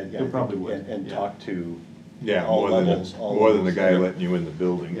 Yeah, You probably would, And yeah. talk to. Yeah, all more than, levels, all more than the levels. guy letting you in the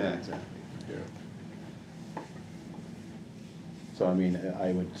building. Yeah, exactly. Yeah. So, I mean,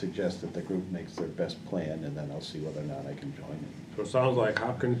 I would suggest that the group makes their best plan, and then I'll see whether or not I can join. So it sounds like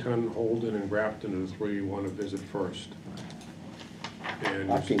Hopkinton, Holden, and Grafton are the 3 you want to visit first. And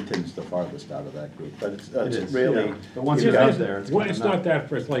Hopkinton's the farthest out of that group, but it's It is, really. yeah. But once you've you're got- out there, it's Well, kind it's of not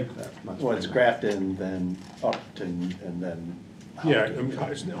that, it's like, that much. Well, it's further. Grafton, then Upton, and then. yeah, I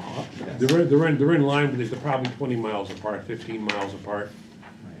Hopkins. mean, they're in line, but they're probably 20 miles apart, 15 miles apart.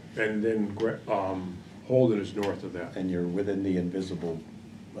 And then Holden is north of that. And you're within the invisible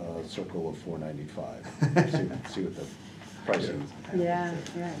circle of 495. See what the pricing is. Yeah,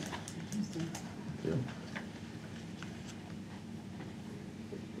 yeah. Interesting. Yeah.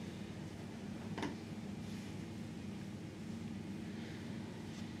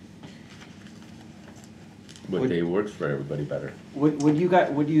 What day works for everybody better? would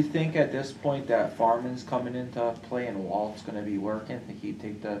you think at this point that Farman's coming into play and Walt's gonna be working? Think he'd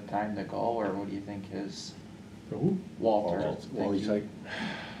take the time to go, or what do you think his Who? Walter? Well, he's like,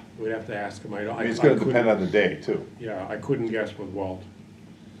 We'd have to ask him, I don't. I mean, it's gonna couldn't- depend on the day too. Yeah, I couldn't guess with Walt.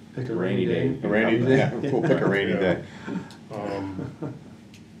 Pick a rainy day. A rainy, yeah, we'll pick a rainy day.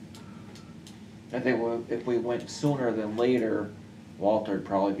 I think if we went sooner than later, Walter'd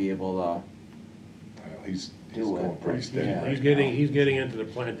probably be able Well, He's Do it. going pretty He's steady. Yeah. right getting, now. he's getting into the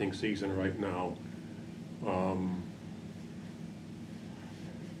planting season right now.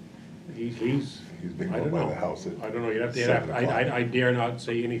 He's, He's been I going don't by know. the house at I don't know, you'd have to, 7 o'clock. I dare not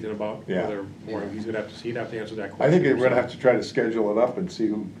say anything about Yeah. whether, or he's gonna have to, he'd have to answer that I question. think we're gonna have himself. to try to schedule it up and see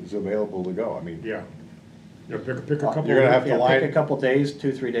who is available to go. I mean, Yeah. You know, pick a couple. You're gonna have to Yeah, line- pick a couple days,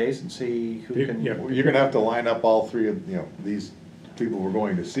 2, 3 days, and see who Pick- can. yeah. you're gonna have to line up all three of, these people we're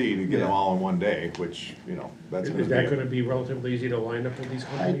going to see to get them Yeah. all in one day, which, that's Is gonna that be. gonna be relatively easy to line up with these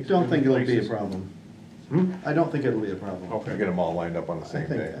I companies? don't think it'll be a places? problem. Hmm? I don't think it'll be a problem. Okay. Get them all lined up on the I same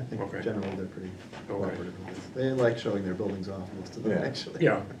think, day. I think Okay. generally they're pretty Okay. cooperative with this. They like showing their buildings off most of them, Yeah. actually.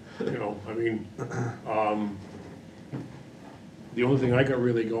 Yeah, I mean, the only thing I got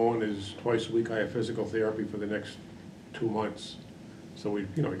really going is twice a week I have physical therapy for the next 2 months. So we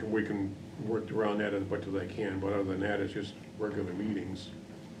can work around that as much as I can, but other than that, it's just regular meetings.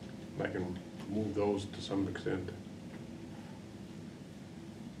 I can move those to some extent.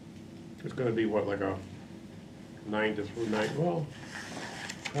 It's gonna be what, like a 9 to 9, well,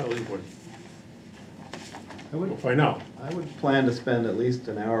 probably what, I would, we'll find out I would plan to spend at least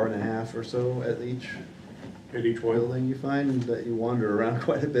an hour and a half or so at each at each one. building. You find that you wander around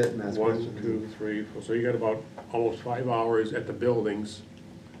quite a bit and ask 1, questions. 2, 3, 4, so you got about almost 5 hours at the buildings,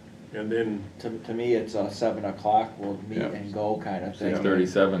 and then, to me, it's 7 o'clock, we'll meet Yeah. and go kind of thing.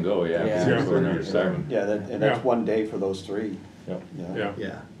 6:37 go, yeah. Yeah. 6:30 or 7. Yeah, and Yeah. that's one day for those three. Yep. yeah,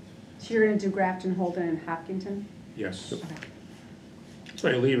 Yeah. So you're gonna do Grafton, Holden, and Hopkinton? yes. So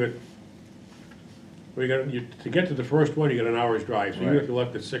you leave it, well, to get to the first one, you got an hour's drive, so even if Right. you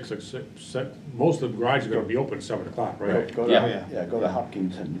left at 6, most of the garages are gonna be open at 7 o'clock, right? Go to, Yeah. yeah, go to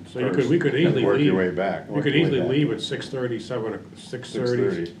Hopkinton So you first. could easily Work your leave, way back. you Work could your way easily back. leave at 6:30, 6:30,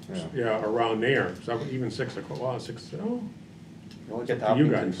 6:30, yeah, around there, so even 6 o'clock, well, 6, oh, You want to get to Up to you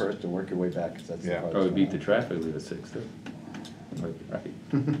Hopkinton guys. first and work your way back, because that's the Yeah. farthest Probably beat the one. traffic, leave at 6 too. Right.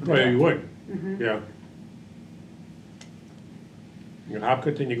 well, you would, yeah. In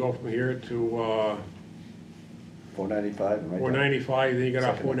Hopkinton, you go from here to, 495 and right down. 495, then you get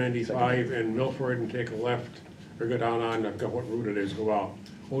off Second- 495 second. in Milford and take a left, or go down on, I forgot what route it is, go out.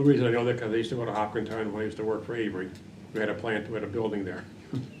 Only reason I know that, because I used to go to Hopkinton when I used to work for Avery. We had a plant, we had a building there.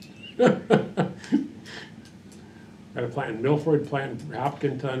 Had a plant in Milford, plant in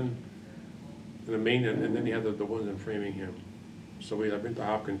Hopkinton, and the main, and then you had the ones in Framingham. So I've been to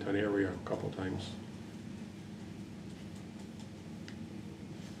Hopkinton area a couple times.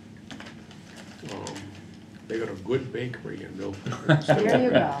 They got a good bakery in Milford. There you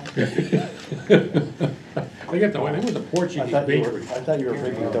go. They got the, I think it was a Portuguese bakery. I thought you were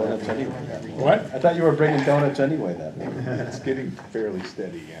bringing donuts anyway. What? I thought you were bringing donuts anyway that day. It's getting fairly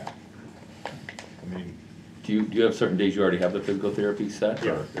steady, yeah. I mean, Do you have certain days you already have the physical therapy set?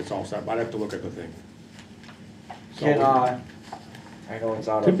 Yeah, or- it's all set, but I'd have to look at the thing. So- Can, I know it's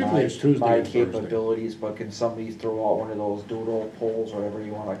out of Typically, it's Tuesday my and Thursday. capabilities, but can somebody throw out one of those doodle polls, whatever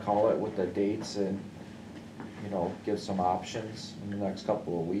you wanna call it, with the dates and, give some options in the next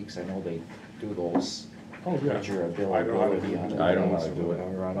couple of weeks? I know they do those, Oh, yeah. put your I don't know how to availability do on that. the I don't know days how or to do it.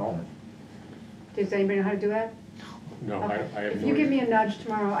 whatever, I don't. Does anybody know how to do that? No, I Okay. have If no you give me idea. a nudge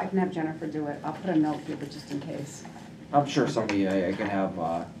tomorrow, I can have Jennifer do it. I'll put a note here, but just in case. I'm sure somebody, I can have,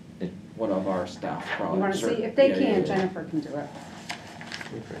 one of our staff You probably. wanna sure. see? If they Yeah, can, yeah. Jennifer can do it.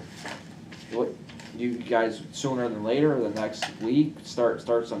 Okay. What, you guys sooner than later, or the next week, start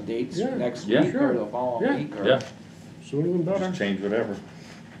some dates Yeah. next Yeah. week or the following Yeah. week, or? Yeah, Sooner than better. just change whatever.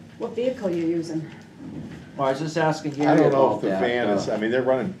 What vehicle you using? Well, I was just asking I Gary don't know about if the that. van is, I mean, they're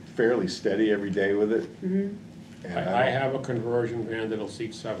running fairly steady every day with it. Mm-hmm. and I don't- have a conversion van that'll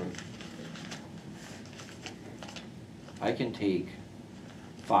seat 7. I can take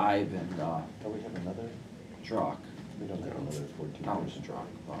 5 and, Don't we have another, truck, we don't have another 14 not person truck,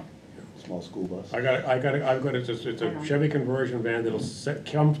 but. small school bus? I've got, it's a Chevy conversion van that'll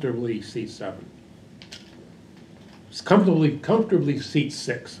comfortably seat 7. It's comfortably seat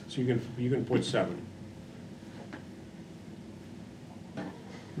 6, so you can put 7.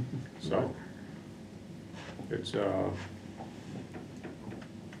 So,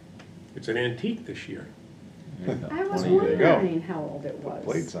 it's an antique this year, I was There you go. wondering how old it was.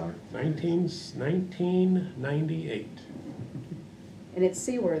 Plates on it. 1998. And it's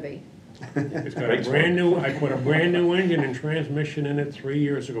seaworthy. It's got a brand new, I put a brand new engine and transmission in it 3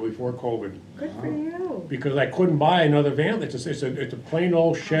 years ago before COVID. Good for you. Because I couldn't buy another van. It's a plain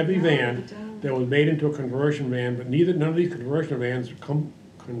old Chevy van that was made into a conversion van, but none of these conversion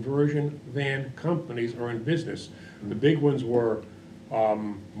van companies are in business. The big ones were,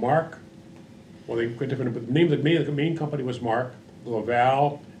 Mark, well, they got different, but the name of the main company was Mark,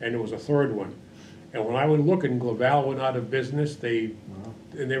 Glaval, and there was a third one. And when I would look, and Glaval went out of business, and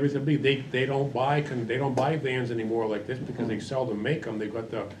everything, they don't buy vans anymore like this because they seldom make them. They've got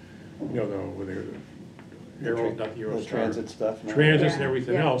the, not the Eurostar. The transit stuff. now. Transits and Yeah,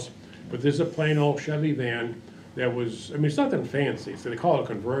 everything yeah. else, but this is a plain old Chevy van that was, I mean, it's nothing fancy, so they call it a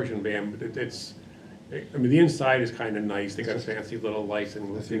conversion van, but it's, I mean, the inside is kinda nice, they got fancy little lights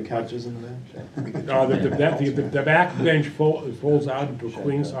and. A few couches in the back. The back bench folds out into a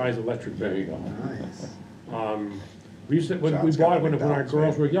queen size electric There you bed. go. Nice. We used to, when we John's got bought a it when our McDonald's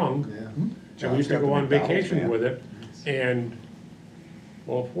girls van. were young, Yeah. and we John's used to got go the on McDonald's vacation van. with it, and,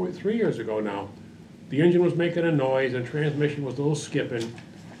 well, 3 years ago now, the engine was making a noise and transmission was a little skipping,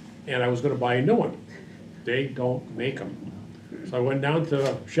 and I was gonna buy a new one. They don't make them. So I went down to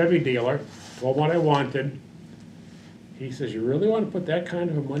the Chevy dealer, told him what I wanted. He says, "You really wanna put that kind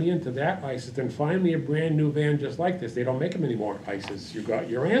of money into that?" I said, "Then find me a brand new van just like this. They don't make them anymore." I says, "You got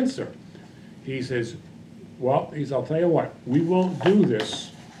your answer." He says, "Well," I'll tell you what, we won't do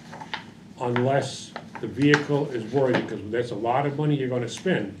this unless the vehicle is worthy, because that's a lot of money you're gonna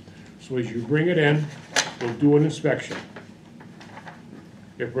spend. So as you bring it in, we'll do an inspection.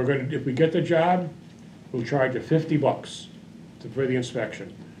 If we get the job, we'll charge you $50 for the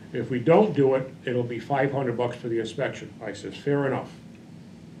inspection. If we don't do it, it'll be $500 for the inspection. I says, fair enough.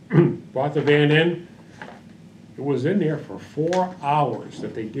 Brought the van in, it was in there for 4 hours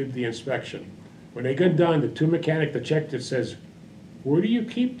that they did the inspection. When they got done, the two mechanics that checked it says, "Where do you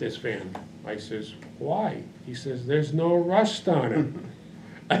keep this van?" I says, "Why?" He says, "There's no rust on it."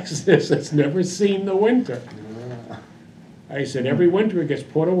 I says, "It's never seen the winter." I said, "Every winter it gets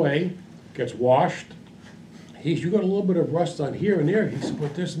put away, gets washed." He said, "You got a little bit of rust on here and there." He said,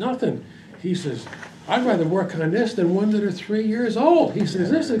 "But there's nothing." He says, "I'd rather work on this than one that are 3 years old." He says,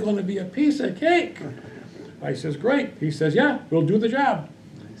 "This is gonna be a piece of cake." I says, "Great." He says, "Yeah, we'll do the job."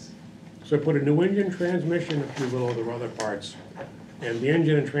 Nice. So I put a new engine, transmission, a few little other parts. And the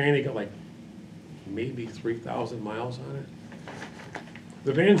engine and tranny got like maybe 3,000 miles on it.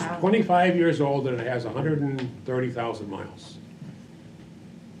 The van's Wow. 25 years old and it has 130,000 miles.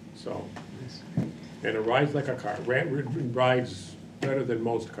 So, and it rides like a car, rides better than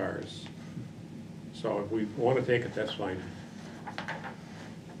most cars. So if we want to take it, that's fine.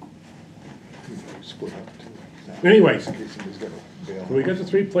 Split up too. Anyways, In case somebody's got a bail. so we got the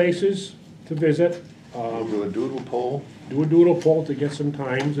 3 places to visit. Do a doodle poll. Do a doodle poll to get some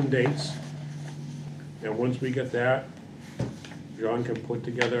times and dates. And once we get that, John can put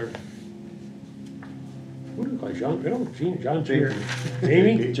together, what do we call it, John? I don't, John's here.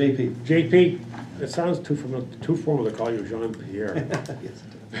 Jamie? JP. JP, it sounds too formal to call you Jean-Pierre. Yes.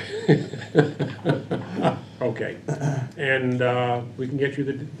 Okay, and we can get you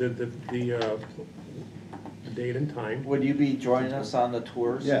the date and time. Would you be joining us on the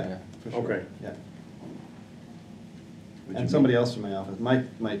tours? Yeah, for sure. Okay. Yeah. And somebody else from my office, Mike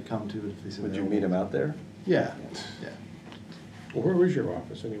might come too if he's Would you available. meet him out there? Yeah, yeah. Well, where is your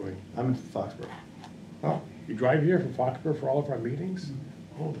office anyway? I'm in Foxborough. Oh, you drive here from Foxborough for all of our meetings?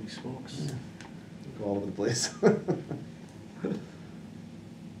 Holy smokes. Go all over the place.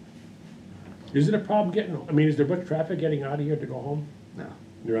 Is it a problem getting, I mean, is there much traffic getting out of here to go home? No,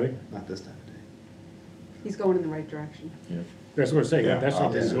 Really? not this time of day. He's going in the right direction. Yeah. That's what I'm saying, Yeah, that's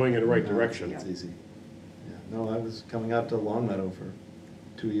something that's obviously. going in the right No, direction. It's easy. Yeah, no, I was coming out to Long Meadow for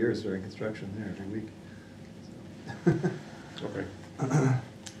 2 years during construction there every week. So. Okay.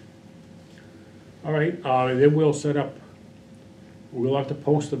 All right, then we'll set up, we'll have to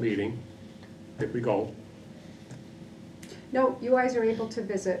post the meeting if we go. No, you guys are able to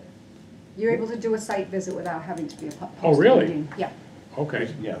visit. You're able to do a site visit without having to be a posted Oh, really? meeting. Yeah, Okay.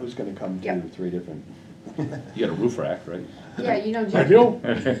 Yeah, who's gonna come to Yeah. 3 different? You got a roof rack, right? yeah, you know. I do?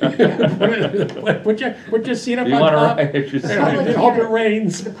 Put your seat up You on wanna top. ride? Just- And hope it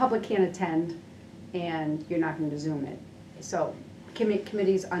rains. The public can't attend, and you're not going to Zoom it. So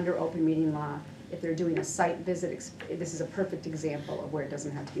committees under open meeting law, if they're doing a site visit, this is a perfect example of where it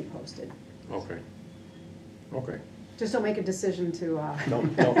doesn't have to be posted. Okay. Okay. Just don't make a decision to,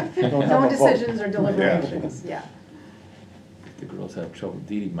 Don't have no a vote. decisions or deliberations, yeah. The girls have trouble.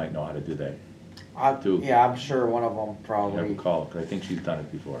 Dee Dee might know how to do that. I- Yeah, I'm sure one of them Never probably, call, because I think she's done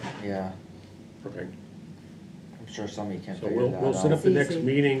it before. yeah. Okay. I'm sure somebody can So figure that we'll set up out. the next Easy.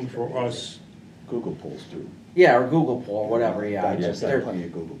 meeting for us, Google polls too. Yeah, or Google poll, whatever, yeah, I've just, got there, plenty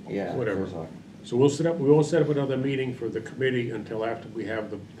of Google polls. yeah. Whatever. there's a- so we won't set up another meeting for the committee until after we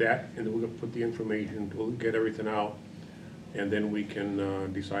have that, and then we're gonna put the information, we'll get everything out, and then we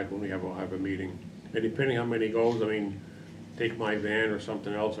can, decide when we'll have a meeting. And depending how many goes, I mean, take my van or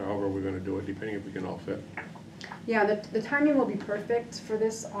something else, or however we're gonna do it, depending if we can all fit. Yeah, the timing will be perfect for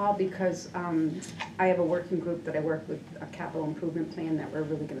this all because I have a working group that I work with, a capital improvement plan that we're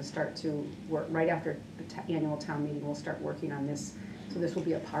really gonna start to work, right after the annual town meeting, we'll start working on this. So this will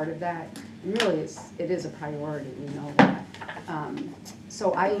be a part of that. And really, it is a priority, we know that.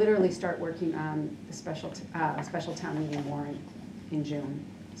 So I literally start working on the special town meeting warrant in June.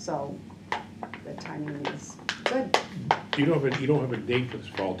 So the timing is good. You don't have a date for this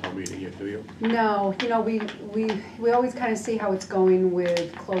fall town meeting yet, do you? No, we always kind of see how it's going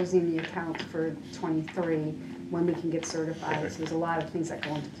with closing the account for '23, when we can get certified. Okay. So there's a lot of things that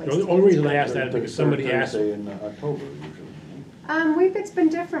go into place. The only reason I asked that is because somebody asked. Thursday in October usually. It's been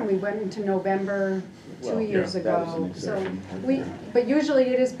different. We went into November Well, 2 years yeah, that was ago. an So exception. but usually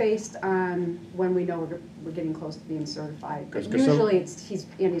it is based on when we know we're getting close to being certified. But 'Cause some- usually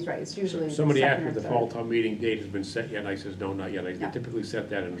Andy's right, it's usually the Somebody asked second me or if the fall third. town meeting date has been set yet, and I says, no, not yet. I Yeah. typically set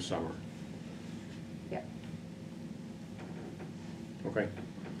that in the summer. Yeah. Okay.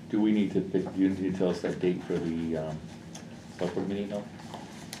 Do we need to pick, you need to tell us that date for the, select board meeting, though?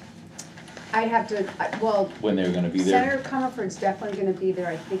 I'd have to, well, When they're gonna be there? Senator Comerford's definitely gonna be there,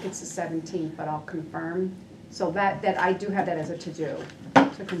 I think it's the 17th, but I'll confirm. So that I do have that as a to-do,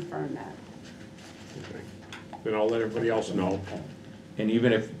 to confirm that. Okay. Then I'll let everybody else know. And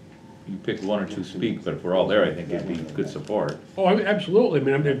even if you pick one or two speak, but if we're all there, I think it'd be good support. Oh, absolutely.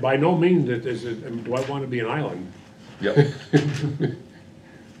 I mean, by no means do I want to be an island. Yep.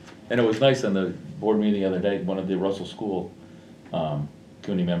 And it was nice on the board meeting the other day, one of the Russell School,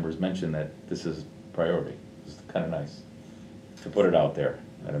 community members mentioned that this is priority. It's kinda nice to put it out there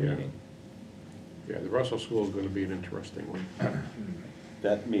at a Yeah. meeting. Yeah, the Russell School is going to be an interesting one.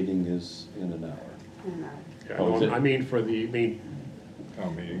 That meeting is in an hour. And, Yeah, Oh, is it? I mean, town meeting,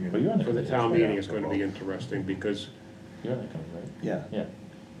 But you're on the for the committee. town meeting, it's going to be interesting because You're on the committee, right? Yeah. Yeah.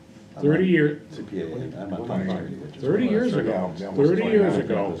 I'm 30 on year, CPA, I'm on town committee, which is 30 why I years started ago, Yeah, 30 years This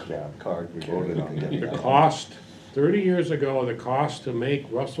ago, job. Card. Voted on it. the cost, 30 years ago, the cost to make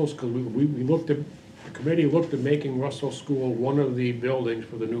Russell's, because we looked at, the committee looked at making Russell School one of the buildings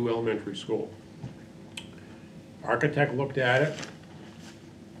for the new elementary school. Architect looked at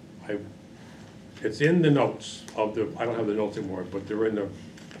it. It's in the notes of the, I don't have the notes anymore, but they're in the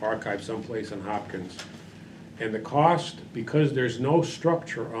archive someplace in Hopkins. And the cost, because there's no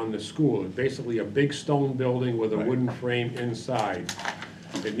structure on the school, it's basically a big stone building with a wooden frame inside.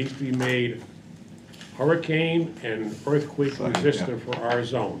 It needs to be made hurricane and earthquake resistant for our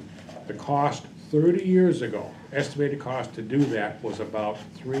zone. The cost 30 years ago, estimated cost to do that was about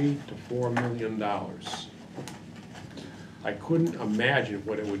 $3 to $4 million. I couldn't imagine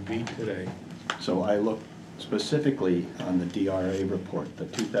what it would be today. So I looked specifically on the DRA report, the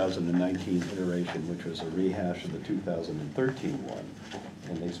 2019 iteration, which was a rehash of the 2013 one,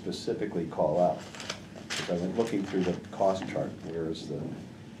 and they specifically call out, because I went looking through the cost chart, where's the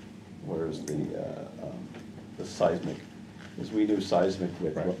seismic, because we knew seismic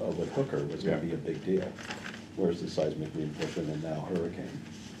with Hooker was gonna be a big deal. Where's the seismic reinforcement and now hurricane?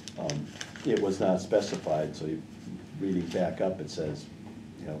 It was not specified, so reading back up, it says,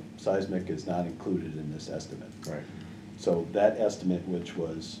 seismic is not included in this estimate. Right. So that estimate, which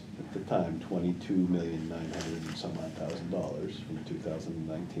was at the time $22,900,000 and some odd from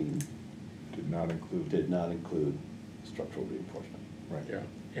 2019, Did not include. did not include structural reinforcement. Right. Yeah,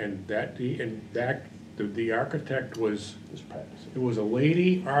 and the architect was, Just practicing. it was a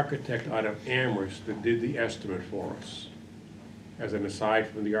lady architect out of Amherst that did the estimate for us, as an aside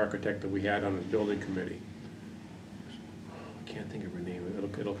from the architect that we had on the building committee. I can't think of her name,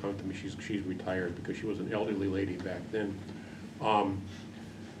 it'll come to me, she's retired, because she was an elderly lady back then.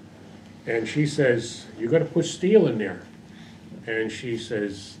 And she says, you gotta put steel in there. And she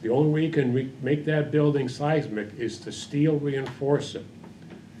says, the only way you can make that building seismic is to steel reinforce it.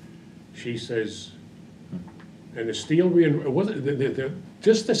 She says, and the steel it wasn't,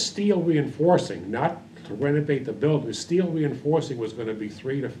 just the steel reinforcing, not to renovate the building, the steel reinforcing was gonna be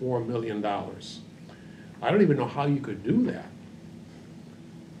 $3 to $4 million. I don't even know how you could do that.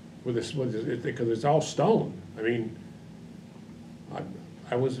 Because it's all stone. I mean,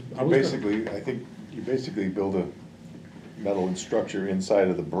 I was. Basically, I think you basically build a metal and structure inside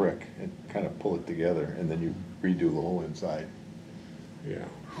of the brick and kind of pull it together, and then you redo the whole inside. Yeah,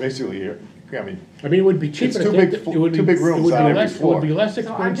 Basically, I mean, I mean, it would be cheaper. It's to too take big the- it would two be- big rooms it would be on every less- It would be floor. less So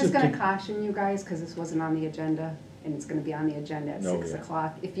I'm just expensive gonna to. caution you guys, because this wasn't on the agenda, and it's gonna be on the agenda at No, 6 yeah.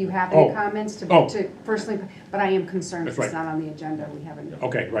 o'clock. If you have Oh. any comments Oh. to personally, but I am concerned That's if it's right. not on the agenda, we haven't.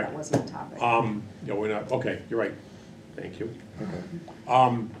 Okay, right. That wasn't a topic. Yeah, we're not, okay, you're right. Thank you.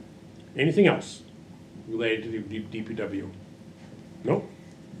 okay. Anything else related to the DPW? Nope.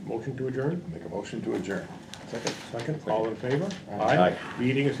 Motion to adjourn? Make a motion to adjourn. Second, all in favor? Aye.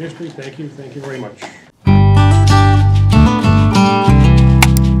 Meeting is history, thank you very much.